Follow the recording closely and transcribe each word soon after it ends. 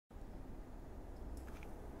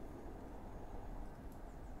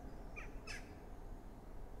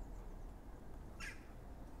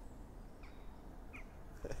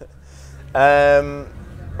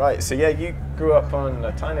Right, so yeah, you grew up on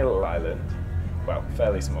a tiny little island, well,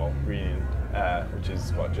 fairly small, Reunion, which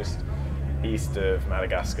is what, just east of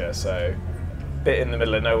Madagascar, so a bit in the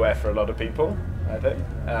middle of nowhere for a lot of people, I think.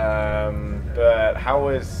 But how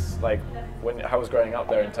was how was growing up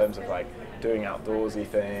there in terms of like doing outdoorsy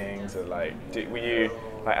things, and like were you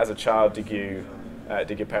like as a child did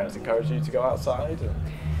your parents encourage you to go outside?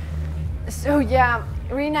 So yeah,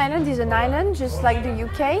 Reunion Island is an island just like the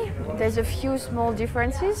UK. There's a few small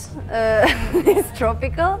differences. It's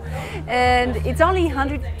tropical and it's only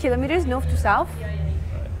 100 kilometers north to south,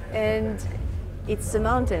 and it's a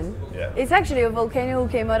mountain. Yeah. It's actually a volcano who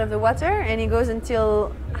came out of the water, and it goes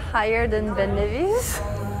until higher than Ben Nevis.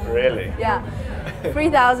 Really? Yeah,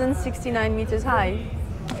 3,069 meters high.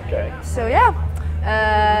 Okay. So yeah.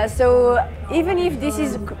 So even if this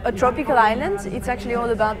is a tropical island, it's actually all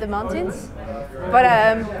about the mountains. But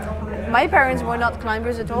my parents were not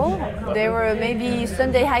climbers at all. They were maybe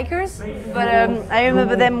Sunday hikers. But I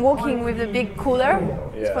remember them walking with a big cooler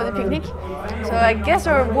for the picnic. So I guess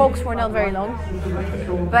our walks were not very long.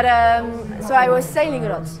 But so I was sailing a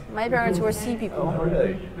lot. My parents were sea people.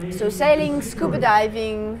 So sailing, scuba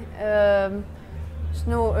diving,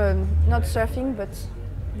 not surfing, but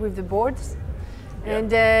with the boards. And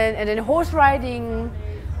then horse riding,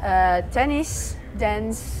 tennis,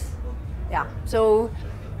 dance, yeah. So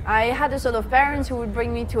I had a sort of parents who would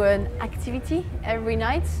bring me to an activity every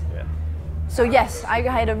night. Yeah. So yes, I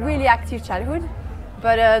had a really active childhood,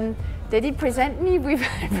 but they did present me with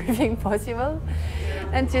everything possible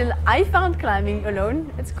until I found climbing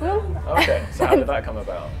alone at school. Okay, so how did that come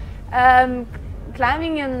about?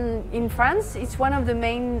 Climbing in France, it's one of the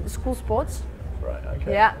main school sports. Right,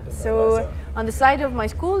 okay. Yeah, so on the side of my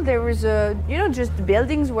school there was just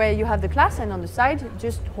buildings where you have the class, and on the side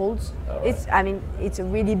just holds. Oh, right. It's a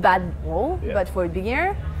really bad wall, but for a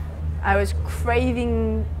beginner, I was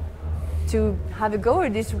craving to have a go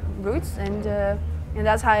at these routes, and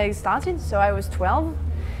that's how I started. So I was 12,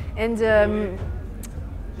 and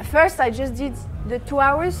first I just did the 2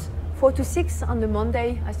 hours, 4 to 6 on the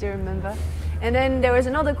Monday, I still remember, and then there was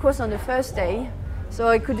another course on the first day. So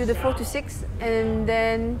I could do the 4 to 6, and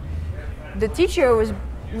then the teacher was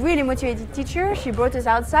really motivated teacher. She brought us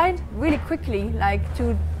outside really quickly, like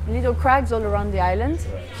to little crags all around the island.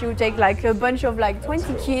 She would take like a bunch of like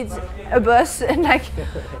 20 kids, a bus, and like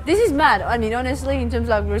this is mad. I mean, honestly, in terms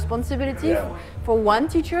of responsibility for one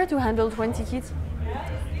teacher to handle 20 kids.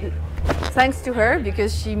 Thanks to her,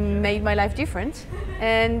 because she made my life different,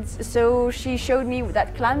 and so she showed me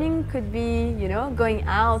that climbing could be, going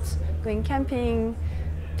out, going camping,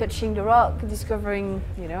 touching the rock, discovering,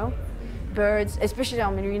 birds, especially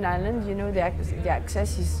on Reunion Island, the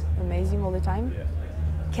access is amazing all the time. Yeah.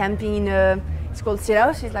 Camping in it's called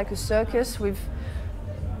Silaus, it's like a circus with,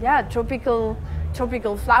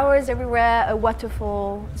 tropical flowers everywhere, a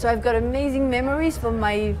waterfall. So I've got amazing memories from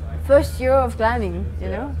my first year of climbing, you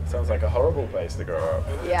know? Sounds like a horrible place to grow up.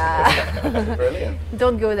 Yeah. Brilliant.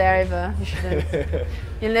 Don't go there ever, you shouldn't.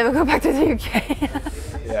 You'll never go back to the UK.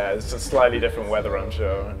 Yeah, it's just slightly different weather, I'm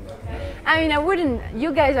sure. I wouldn't,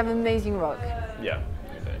 you guys have amazing rock. Yeah,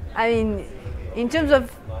 you do. I mean, in terms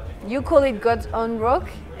of, you call it God's own rock,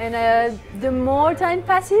 and the more time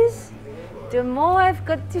passes, the more I've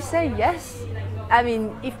got to say yes. I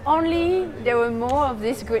mean, if only there were more of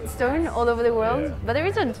this gritstone all over the world, but there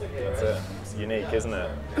isn't. That's it. It's unique, isn't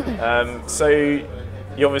it? So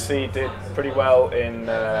you obviously did pretty well in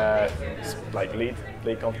like lead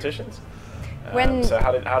competitions. So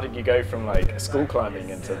how did you go from like school climbing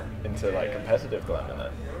into like competitive climbing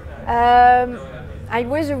then? I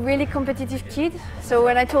was a really competitive kid. So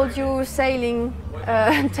when I told you sailing,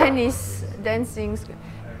 tennis, dancing,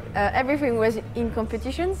 everything was in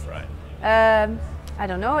competitions. Right. I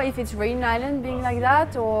don't know if it's Reunion Island being like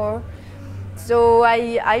that, or so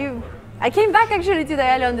I came back actually to the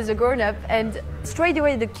island as a grown-up, and straight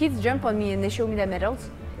away the kids jump on me and they show me their medals.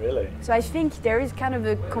 Really? So I think there is kind of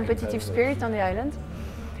a competitive spirit on the island.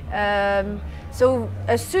 So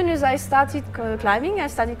as soon as I started climbing, I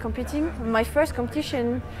started competing. My first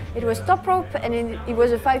competition, it was top rope, and it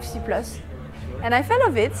was a 5C+. And I fell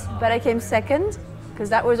off it, but I came second, because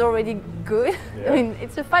that was already good. Yeah. I mean,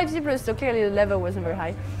 it's a 5C+, so clearly the level wasn't very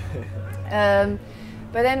high.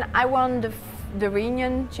 But then I won the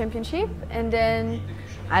Reunion Championship, and then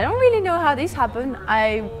I don't really know how this happened.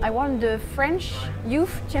 I won the French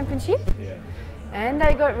Youth Championship, and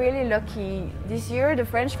I got really lucky. This year, the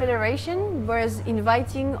French Federation was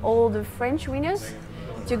inviting all the French winners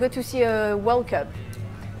to go to see a World Cup.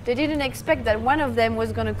 They didn't expect that one of them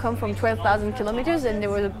was going to come from 12,000 kilometers and they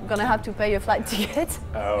were going to have to pay a flight ticket.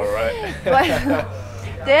 Oh, right.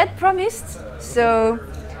 they had promised, so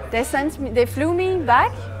they flew me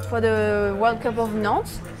back for the World Cup of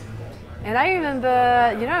Nantes. And I remember,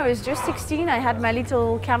 I was just 16, I had my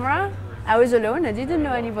little camera, I was alone, I didn't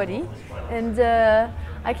know anybody. And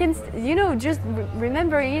I can, just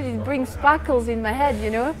remember it brings sparkles in my head,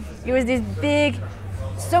 It was this big,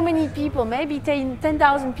 so many people, maybe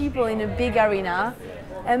 10,000 people in a big arena,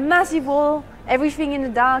 a massive wall, everything in the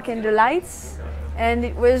dark and the lights. And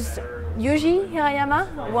it was Yuji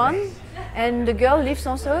Hirayama won, and the girl Liv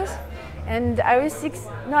Sansos. And I was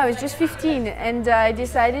just 15, and I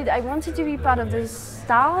decided I wanted to be part of the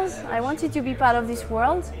stars. I wanted to be part of this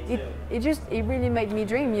world. It really made me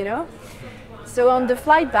dream, So on the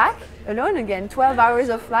flight back, alone again, 12 hours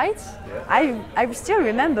of flight, I still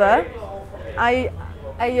remember, I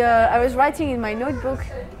was writing in my notebook,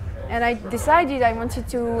 and I decided I wanted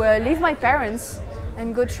to leave my parents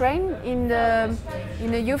and go train in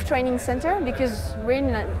a youth training center, because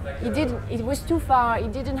it was too far.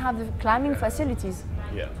 It didn't have the climbing facilities.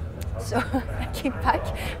 Yeah. So I came back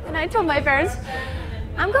and I told my parents,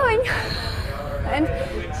 I'm going. And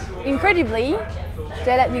incredibly,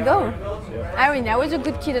 they let me go. Yeah. I was a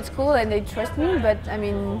good kid at school and they trust me, but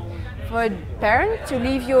for a parent to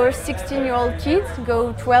leave your 16-year-old kid to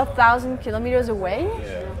go 12,000 kilometers away.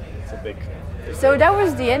 Yeah, it's a big. So that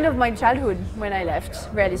was the end of my childhood when I left,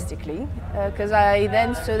 realistically, because I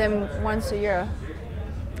then saw them once a year.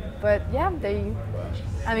 But yeah,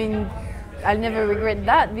 I'll never regret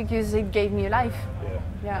that because it gave me a life.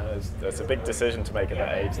 Yeah. That's a big decision to make at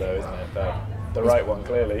that age, though, isn't it? The right one,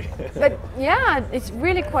 clearly. But yeah, it's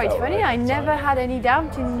really quite funny. Right, I never had any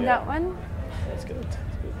doubt in that one. That's good.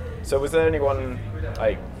 So was there anyone,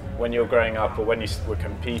 like, when you were growing up or when you were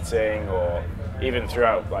competing or even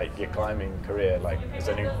throughout like your climbing career, like is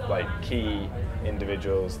there any like key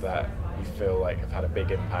individuals that you feel like have had a big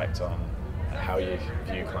impact on how you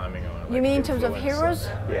view climbing? Or like, you mean in terms of heroes?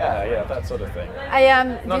 Yeah, that sort of thing.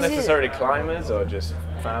 Not necessarily climbers or just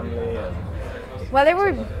family.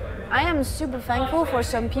 Well, I am super thankful for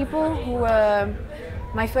some people who were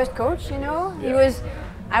my first coach. Yeah.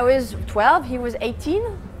 I was 12, he was 18,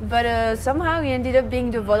 but somehow he ended up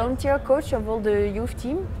being the volunteer coach of all the youth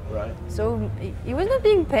team. Right. So he was not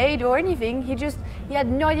being paid or anything. He had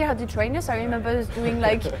no idea how to train us. I remember doing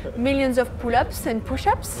like millions of pull-ups and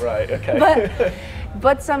push-ups. Right. Okay.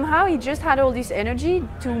 But somehow he just had all this energy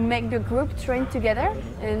to make the group train together.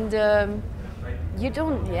 And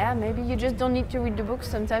maybe you just don't need to read the books.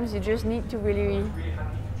 Sometimes you just need to really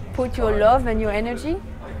put your love and your energy.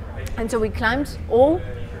 And so we climbed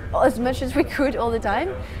as much as we could all the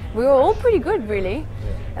time. We were all pretty good, really.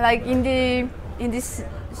 Yeah. Like in this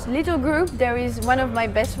little group, there is one of my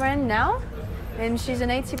best friends now, and she's an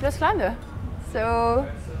 80+ climber. So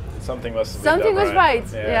something was right.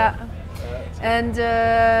 Yeah. And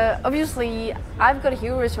obviously, I've got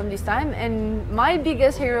heroes from this time, and my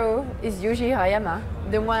biggest hero is Yuji Hirayama,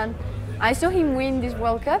 the one I saw him win this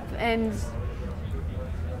World Cup, and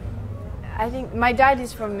I think my dad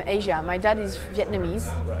is from Asia. My dad is Vietnamese,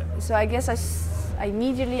 right. So I guess I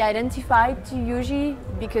immediately identified to Yuji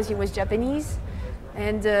because he was Japanese,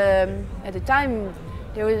 and at the time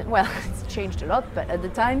there was, well, it's changed a lot, but at the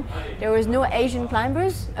time there was no Asian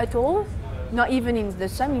climbers at all, not even in the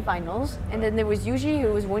semi-finals, and then there was Yuji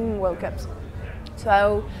who was winning World Cups.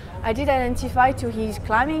 So I did identify to his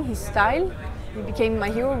climbing, his style. He became my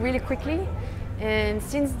hero really quickly, and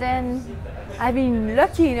since then I've been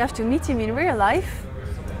lucky enough to meet him in real life.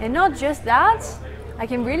 And not just that, I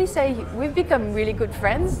can really say we've become really good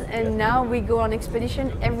friends, and now we go on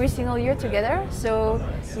expedition every single year together. So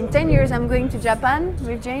in 10 years I'm going to Japan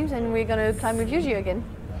with James, and we're going to climb with Yuji again.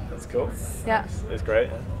 That's cool. Yeah. It's great.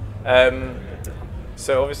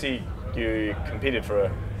 So obviously you competed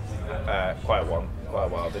for quite a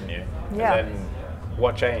while, didn't you? Yeah. And then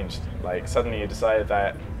what changed? Like suddenly you decided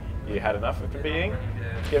that you had enough of competing?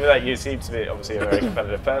 Given that you seem to be obviously a very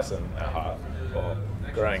competitive person at heart, or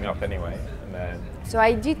growing up anyway. And then so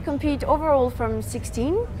I did compete overall from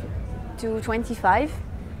 16 to 25,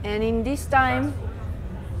 and in this time,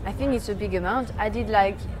 I think it's a big amount. I did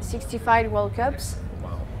like 65 World Cups.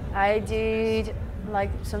 Wow. I did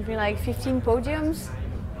like something like 15 podiums,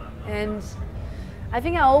 and I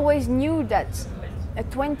think I always knew that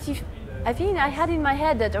at 20, I think I had in my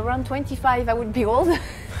head that around 25 I would be old.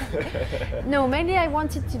 No, mainly I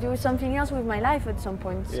wanted to do something else with my life at some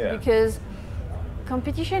point, because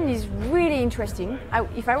competition is really interesting.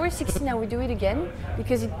 If I were 16, I would do it again,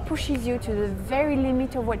 because it pushes you to the very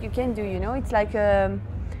limit of what you can do. It's like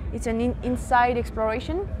it's an inside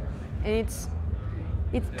exploration, and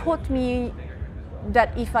it taught me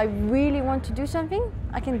that if I really want to do something,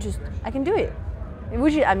 I can do it.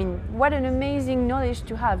 Which, I mean, what an amazing knowledge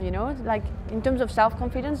to have, you know? Like, in terms of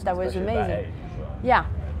self-confidence, that was Especially at amazing. that age as well. Yeah.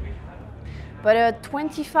 But at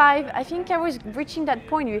 25, I think I was reaching that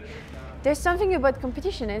point. There's something about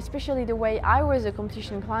competition, and especially the way I was a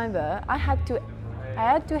competition climber. I had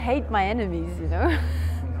to hate my enemies, you know.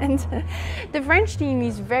 And the French team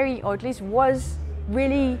is very, or at least was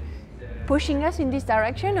really pushing us in this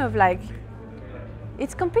direction of like,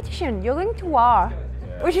 it's competition. You're going to war,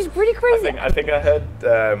 which is pretty crazy. I think I heard.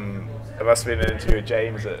 There must have been an interview with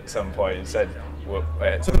James at some point. He said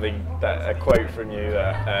something, that a quote from you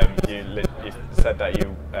that you said that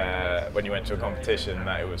you when you went to a competition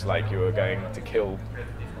that it was like you were going to kill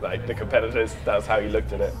like the competitors. That's how you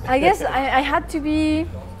looked at it. I guess I had to be.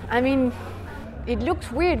 I mean, it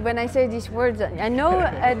looks weird when I say these words. I know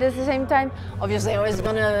at the same time, obviously I was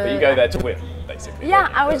gonna. But you go there to win, basically. Yeah,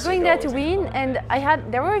 I was That's going your there to goal, win, and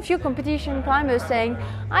there were a few competition climbers saying,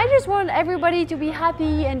 I just want everybody to be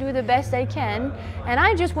happy and do the best they can, and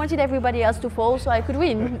I just wanted everybody else to fall so I could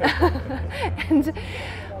win. And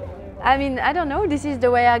I mean, I don't know, this is the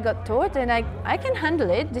way I got taught, and I can handle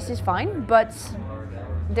it, this is fine, but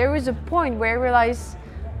there was a point where I realized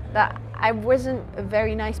that I wasn't a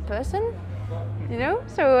very nice person, you know?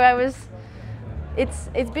 So it's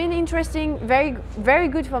been interesting, very, very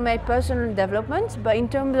good for my personal development, but in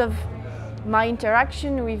terms of my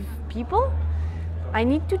interaction with people, I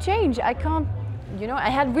need to change. I can't, you know, I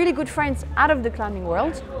had really good friends out of the climbing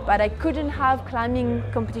world, but I couldn't have climbing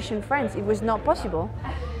competition friends. It was not possible.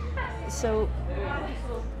 So,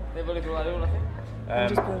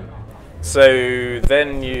 so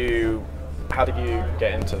then how did you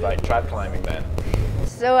get into like trad climbing then?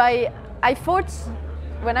 So I thought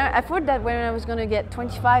that when I was going to get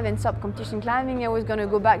 25 and stop competition climbing, I was going to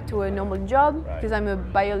go back to a normal job, because I'm a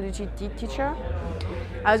biology teacher.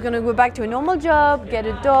 I was going to go back to a normal job, get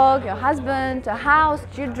a dog, a husband, a house,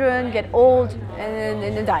 children, get old, and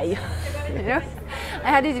then die. You know, I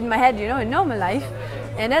had it in my head, you know, a normal life.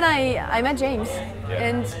 And then I met James,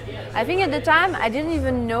 and I think at the time I didn't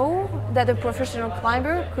even know that a professional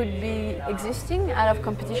climber could be existing out of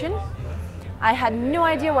competition. I had no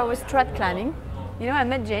idea what was trad climbing. You know, I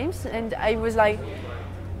met James, and I was like,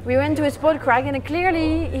 we went to a sport crag, and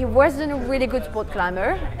clearly he wasn't a really good sport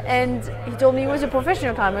climber, and he told me he was a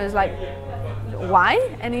professional climber. I was like, why?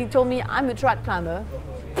 And he told me, I'm a trad climber.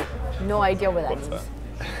 No idea what that means.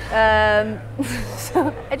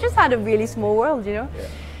 So I just had a really small world, you know.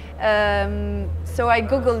 So I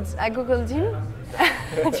googled him,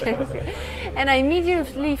 and I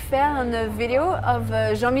immediately fell on a video of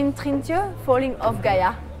Jean-Min Trintieux falling off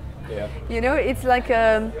Gaia. Yeah. You know, it's like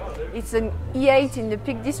it's an E8 in the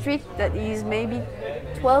Peak District that is maybe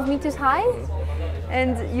 12 meters high,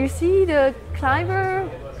 and you see the climber.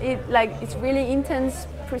 It's really intense,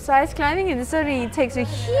 precise climbing, and suddenly he takes a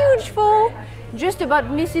huge fall, just about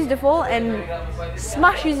misses the fall, and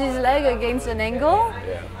smashes his leg against an angle.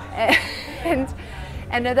 Yeah.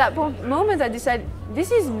 And at that moment, I decided,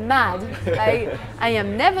 this is mad. I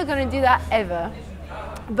am never going to do that ever.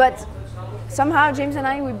 But somehow James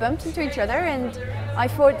and we bumped into each other, and I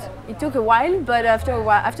thought it took a while, but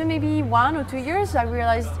after maybe 1 or 2 years, I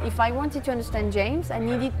realized if I wanted to understand James, I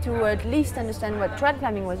needed to at least understand what trad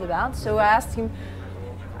climbing was about. So I asked him,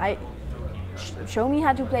 show me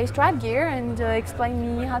how to place trad gear and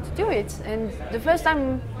explain me how to do it. And the first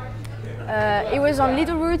time it was on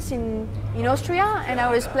Little Roots in Austria, and I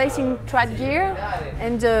was placing trad gear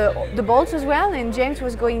and the bolts as well, and James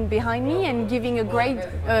was going behind me and giving a great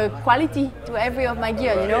quality to every of my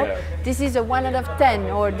gear, you know. This is a 1 out of 10,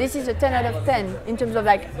 or this is a 10 out of 10 in terms of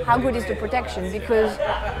like how good is the protection, because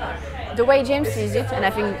the way James sees it, and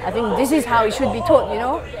I think this is how it should be taught, you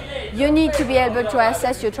know. You need to be able to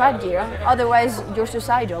assess your trad gear, otherwise you're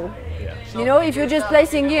suicidal. You know, if you're just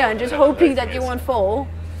placing gear and just hoping that you won't fall,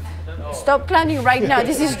 stop climbing right now.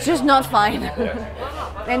 This is just not fine.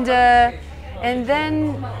 And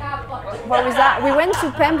then what was that? We went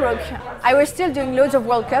to Pembroke. I was still doing loads of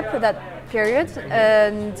World Cup at that period,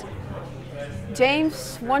 and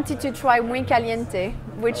James wanted to try Muy Caliente,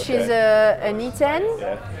 which is an E10,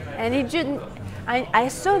 and he didn't. I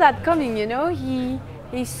saw that coming, you know.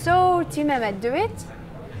 He saw Tim Mehmet do it,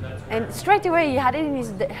 and straight away he had it in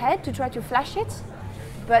his head to try to flash it.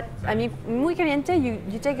 But I mean, Muy Caliente,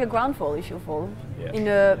 you take a ground fall if you fall in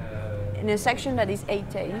a section that is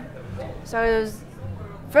 8A. So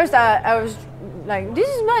first I was like, this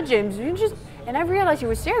is mad, James. And I realized he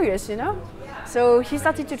was serious, you know. So he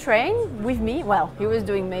started to train with me. Well, he was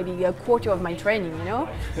doing maybe a quarter of my training, you know.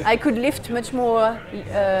 I could lift much more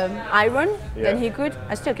iron than he could.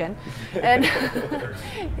 I still can.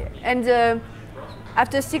 And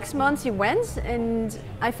after 6 months he went, and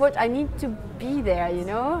I thought I need to be there, you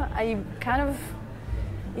know. I kind of,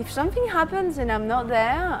 if something happens and I'm not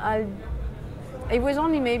there, it was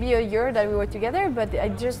only maybe a year that we were together, but I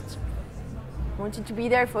just wanted to be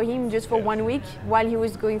there for him just for 1 week while he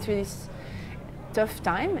was going through this tough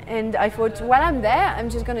time. And I thought, while I'm there, I'm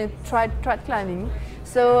just going to try trad climbing.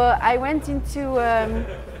 So I went into,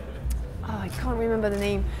 I can't remember the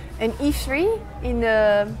name, an E3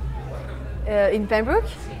 in Pembroke,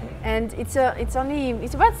 and it's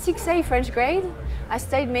about 6A French grade. I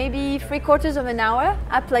stayed maybe 3/4 of an hour.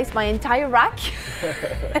 I placed my entire rack,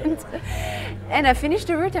 and I finished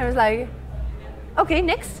the route. And I was like, okay,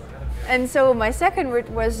 next. And so my second route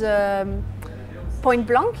was Point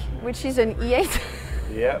Blanc, which is an E8.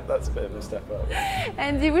 Yeah, that's a bit of a step up.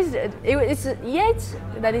 And it's an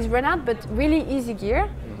E8 that is run out, but really easy gear.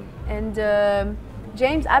 And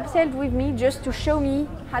James abseiled with me just to show me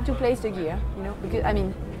how to place the gear, you know, because I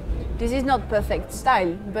mean, this is not perfect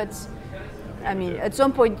style, but I mean, at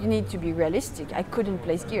some point you need to be realistic. I couldn't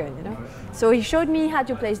place gear, you know. So he showed me how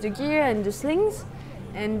to place the gear and the slings,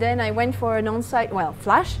 and then I went for an on-site, well,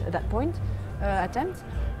 flash at that point, attempt,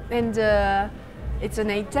 and it's an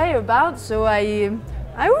 8A about, so I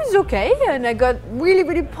was okay, and I got really,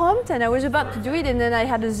 really pumped, and I was about to do it, and then I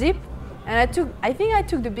had a zip, and I think I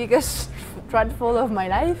took the biggest trad fall of my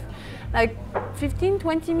life, like 15,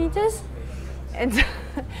 20 meters, and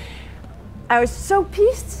I was so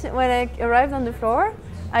pissed when I arrived on the floor.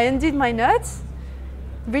 I undid my nuts,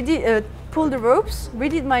 pulled the ropes,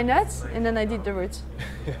 redid my nuts, and then I did the route,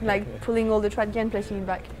 like pulling all the trad gear and placing it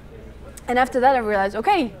back. And after that, I realized,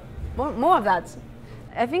 okay, more of that.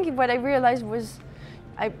 I think what I realized was,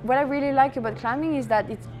 what I really like about climbing is that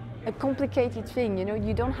it's a complicated thing. You know,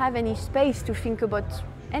 you don't have any space to think about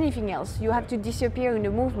anything else. You have to disappear in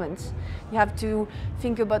the movements. You have to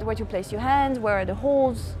think about where to place your hands, where are the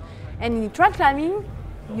holes. And in trad climbing,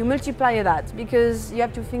 you multiply that, because you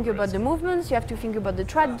have to think about the movements, you have to think about the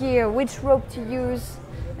trad gear, which rope to use.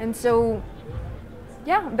 And so,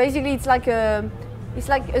 yeah, basically it's like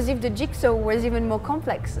as if the jigsaw was even more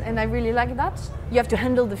complex, and I really like that. You have to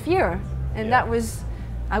handle the fear, and that was,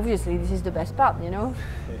 obviously this is the best part, you know,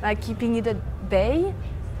 like keeping it at bay,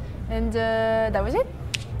 and that was it.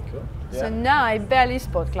 Cool. Yeah. So now I barely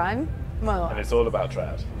sport climb. Well, and it's all about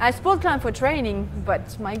trad. I sport climb for training,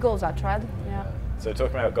 but my goals are trad. Yeah. So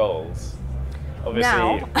talking about goals, obviously,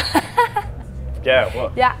 now. yeah,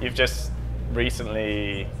 well, yeah. You've just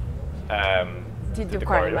recently did the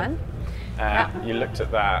Quarryman. You looked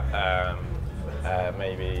at that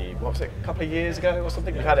maybe, what was it, a couple of years ago or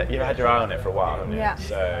something? You had your eye on it for a while, haven't you? Yeah.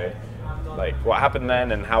 So, like, what happened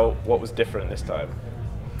then, and what was different this time?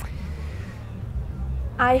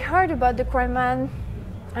 I heard about the Quarryman.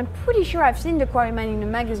 I'm pretty sure I've seen the Quarryman in the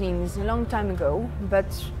magazines a long time ago, but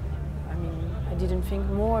I mean, I didn't think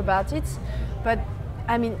more about it. But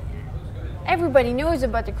I mean, everybody knows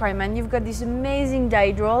about the Quarryman. You've got this amazing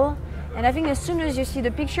diadrall, and I think as soon as you see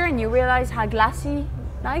the picture and you realize how glassy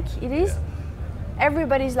like it is,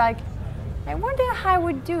 everybody's like, I wonder how I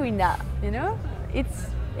would do in that, you know?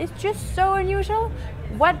 It's just so unusual.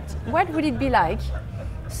 What would it be like?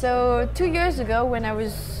 So 2 years ago, when I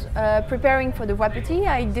was preparing for the Wapiti,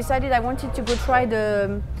 I decided I wanted to go try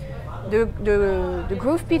the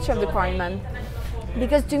groove pitch of the Quarryman,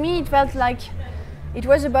 because to me it felt like it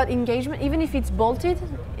was about engagement. Even if it's bolted,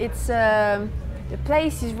 the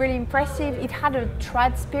place is really impressive. It had a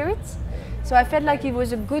trad spirit, so I felt like it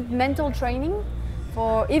was a good mental training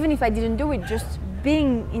for, even if I didn't do it, just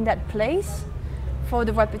being in that place for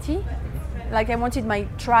the Wapiti. Like I wanted my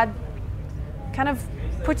trad kind of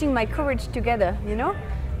putting my courage together, you know,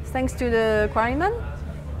 thanks to the Quarryman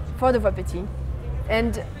for the Wapiti.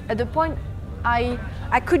 And at the point I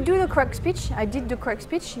could do the crux pitch, I did the crux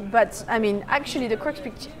pitch, but I mean, actually the crux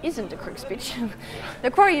pitch isn't the crux pitch.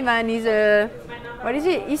 The Quarryman is a, what is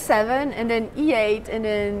it, E7 and then E8 and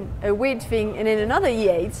then a weird thing and then another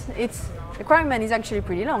E8. The Quarryman is actually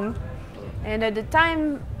pretty long. And at the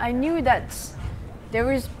time I knew that there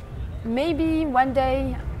was maybe one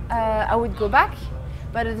day I would go back,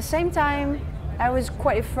 but at the same time I was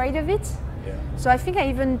quite afraid of it. Yeah. So I think I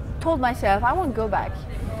even told myself I won't go back.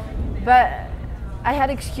 But I had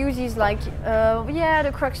excuses like, yeah,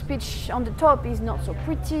 the crux pitch on the top is not so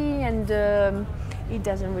pretty, and it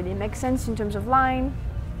doesn't really make sense in terms of line.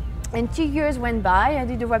 And 2 years went by, I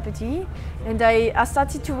did the Wapiti, and I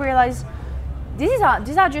started to realize these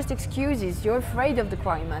are just excuses. You're afraid of the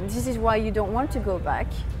Quarryman. This is why you don't want to go back.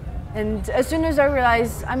 And as soon as I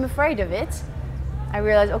realized I'm afraid of it, I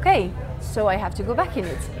realized, okay, so I have to go back in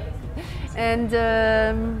it. And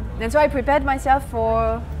so I prepared myself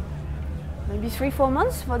for maybe 3-4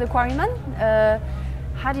 months for the Quarryman.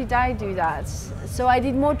 How did I do that? So I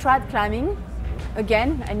did more trad climbing.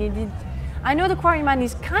 Again, I know the Quarryman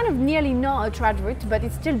is kind of nearly not a trad route, but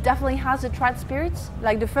it still definitely has a trad spirit.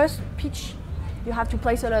 Like the first pitch, you have to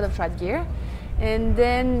place a lot of trad gear. And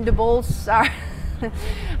then the balls are,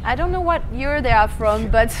 I don't know what year they are from,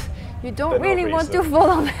 but you don't really want to fall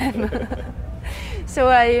on them. So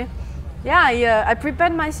I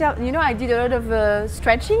prepared myself. You know, I did a lot of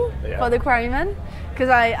stretching for the Quarryman because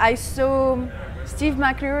I saw Steve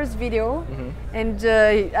McClure's video, and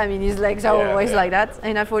I mean his legs are always like that,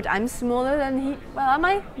 and I thought I'm smaller than he. Well, am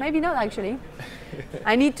I? Maybe not actually.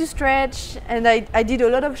 I need to stretch, and I did a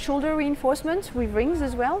lot of shoulder reinforcement with rings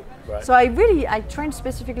as well. Right. So I trained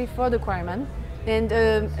specifically for the Quarryman, and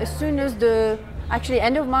as soon as actually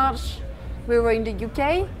end of March, we were in the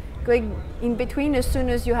UK. Going in between, as soon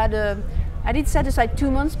as you had I did set aside 2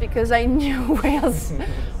 months because I knew Wales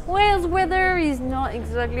weather is not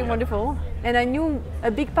exactly wonderful, and I knew a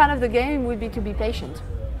big part of the game would be to be patient.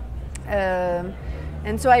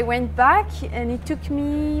 And so I went back, and it took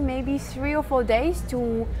me maybe 3 or 4 days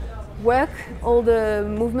to work all the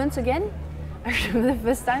movements again. I remember the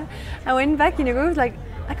first time I went back in a groove, like,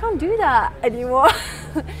 I can't do that anymore.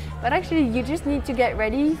 But actually, you just need to get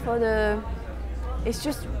ready for it's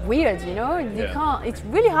just weird, you know. You can't. It's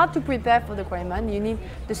really hard to prepare for the Quarryman. You need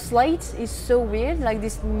the slate is so weird, like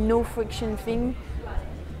this no friction thing.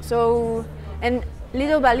 So, and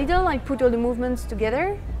little by little, I put all the movements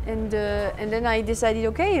together, and then I decided,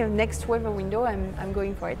 okay, next weather window, I'm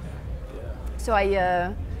going for it. Yeah. So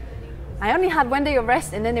I only had 1 day of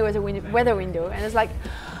rest, and then there was a weather window, and I was like,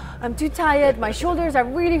 I'm too tired. My shoulders are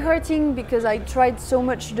really hurting because I tried so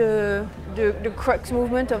much the crux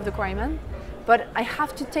movement of the Quarryman. But I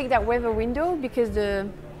have to take that weather window because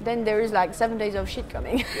then there is like 7 days of shit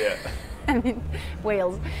coming. Yeah. I mean,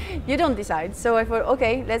 Wales. You don't decide. So I thought,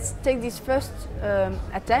 okay, let's take this first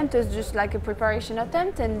attempt as just like a preparation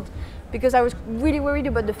attempt, and because I was really worried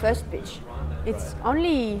about the first pitch. It's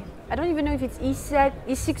only, I don't even know if it's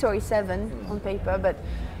E6 or E7 on paper, but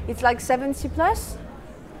it's like 7C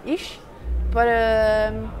plus-ish. But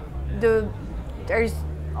there's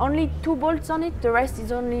only 2 bolts on it. The rest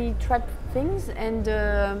is only trap things, and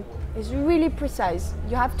it's really precise.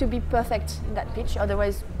 You have to be perfect in that pitch,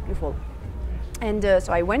 otherwise you fall. And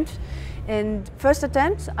so I went, and first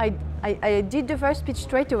attempt, I did the first pitch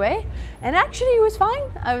straight away, and actually it was fine.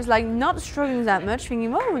 I was like not struggling that much,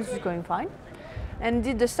 thinking, oh, this is going fine. And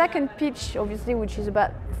did the second pitch, obviously, which is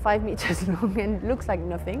about 5 meters long and looks like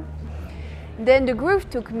nothing. Then the groove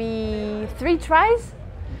took me 3 tries,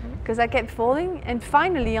 because I kept falling, and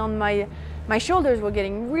finally on my shoulders were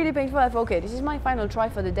getting really painful. I thought, okay, this is my final try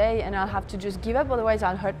for the day, and I'll have to just give up, otherwise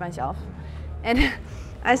I'll hurt myself. And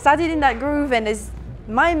I started in that groove, and as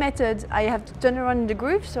my method, I have to turn around in the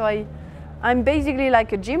groove, so I'm basically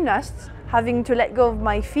like a gymnast, having to let go of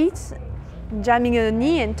my feet, jamming a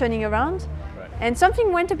knee and turning around. Right. And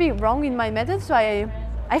something went a bit wrong in my method, so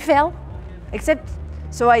I fell. Except,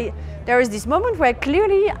 there was this moment where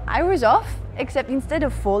clearly I was off, except instead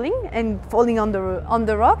of falling on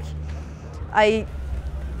the rock, I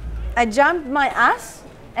jammed my ass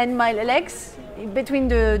and my legs between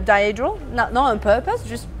the diagonal, not on purpose,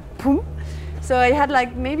 just boom. So I had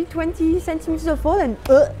like maybe 20 centimeters of fall, and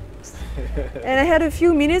I had a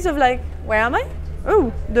few minutes of like, where am I?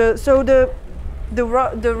 Oh,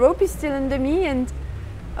 the rope is still under me, and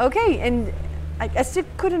okay, and I still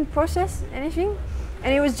couldn't process anything.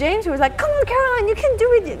 And it was James who was like, come on, Caroline, you can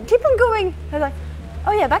do it, keep on going. I was like,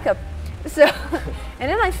 oh yeah, back up. So, and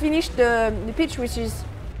then I finished the pitch, which is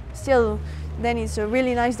still, then it's a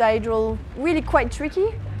really nice diagonal, really quite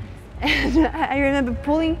tricky. And I remember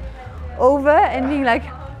pulling over and being like,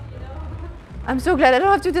 I'm so glad I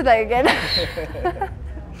don't have to do that again.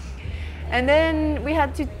 And then we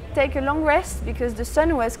had to take a long rest because the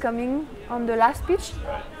sun was coming on the last pitch.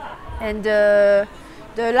 And the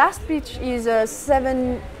last pitch is a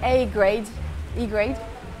 7A grade, E grade,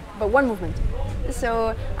 but 1 movement.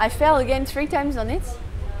 So I fell again 3 times on it,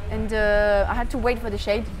 and I had to wait for the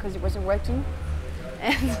shade because it wasn't working.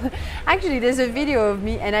 And actually there's a video of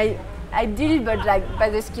me, and I did it, but like by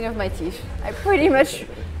the skin of my teeth. I pretty much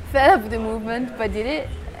fell off the movement, but did it,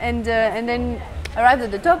 and then arrived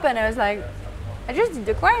at the top, and I was like, I just did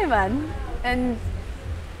the Quarryman. And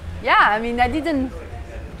yeah, I mean, I didn't,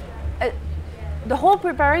 the whole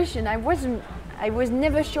preparation, I was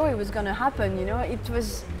never sure it was gonna happen, you know. It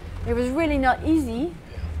was really not easy,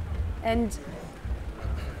 and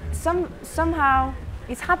somehow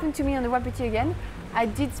it's happened to me on the Wapiti again. I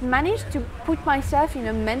did manage to put myself in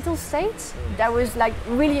a mental state that was like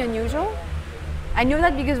really unusual, I know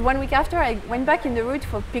that because 1 week after I went back in the route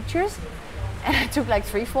for pictures, and I took like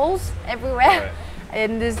 3 falls everywhere, Right.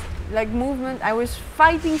 and this like movement. I was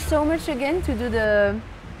fighting so much again to do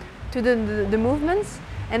the movements,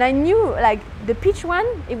 and I knew like the pitch one,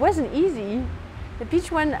 it wasn't easy. The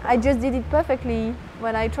pitch one, I just did it perfectly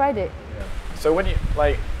when I tried it. Yeah. So when you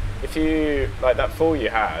like, if you like that fall you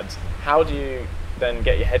had, how do you then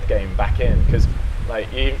get your head game back in? Because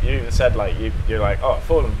like you even said like you're like, oh, I've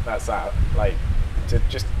fallen, that's that. Like to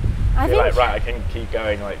just you're like, right, I can keep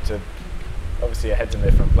going. Like to obviously your head's in a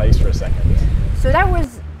different place for a second. So that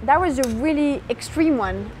was a really extreme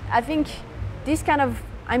one. I think this kind of,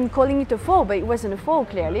 I'm calling it a fall, but it wasn't a fall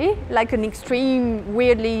clearly, like an extreme,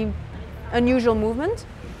 weirdly unusual movement.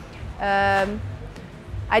 I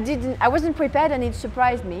wasn't prepared and it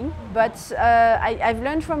surprised me, but I've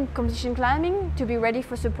learned from competition climbing to be ready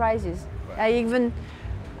for surprises. Right.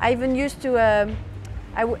 I even used to,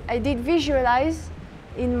 I did visualize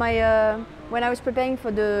in my, when I was preparing for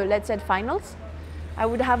the, let's say, finals. I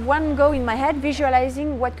would have one go in my head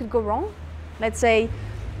visualizing what could go wrong. Let's say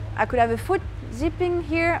I could have a foot zipping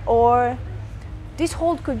here, or this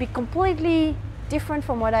hold could be completely different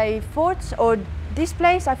from what I thought, or this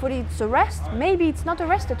place I thought it's a rest, maybe it's not a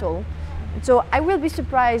rest at all. So I will be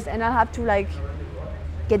surprised and I'll have to like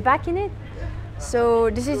get back in it. So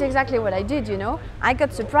this is exactly what I did, you know. I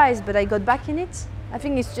got surprised, but I got back in it. I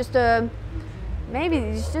think it's just maybe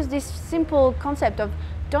it's just this simple concept of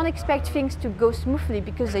don't expect things to go smoothly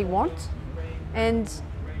because they won't. And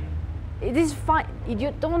it is fine.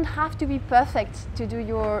 You don't have to be perfect to do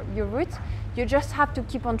your route. You just have to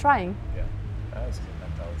keep on trying. Yeah, that's a good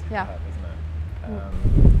mentality to Yeah. have, isn't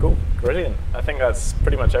it? Cool, brilliant. I think that's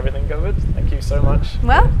pretty much everything covered. Thank you so much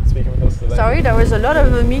Well, for speaking with us today. sorry, there was a lot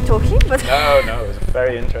of me talking, but No, it was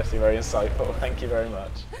very interesting, very insightful. Thank you very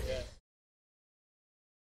much. Yeah.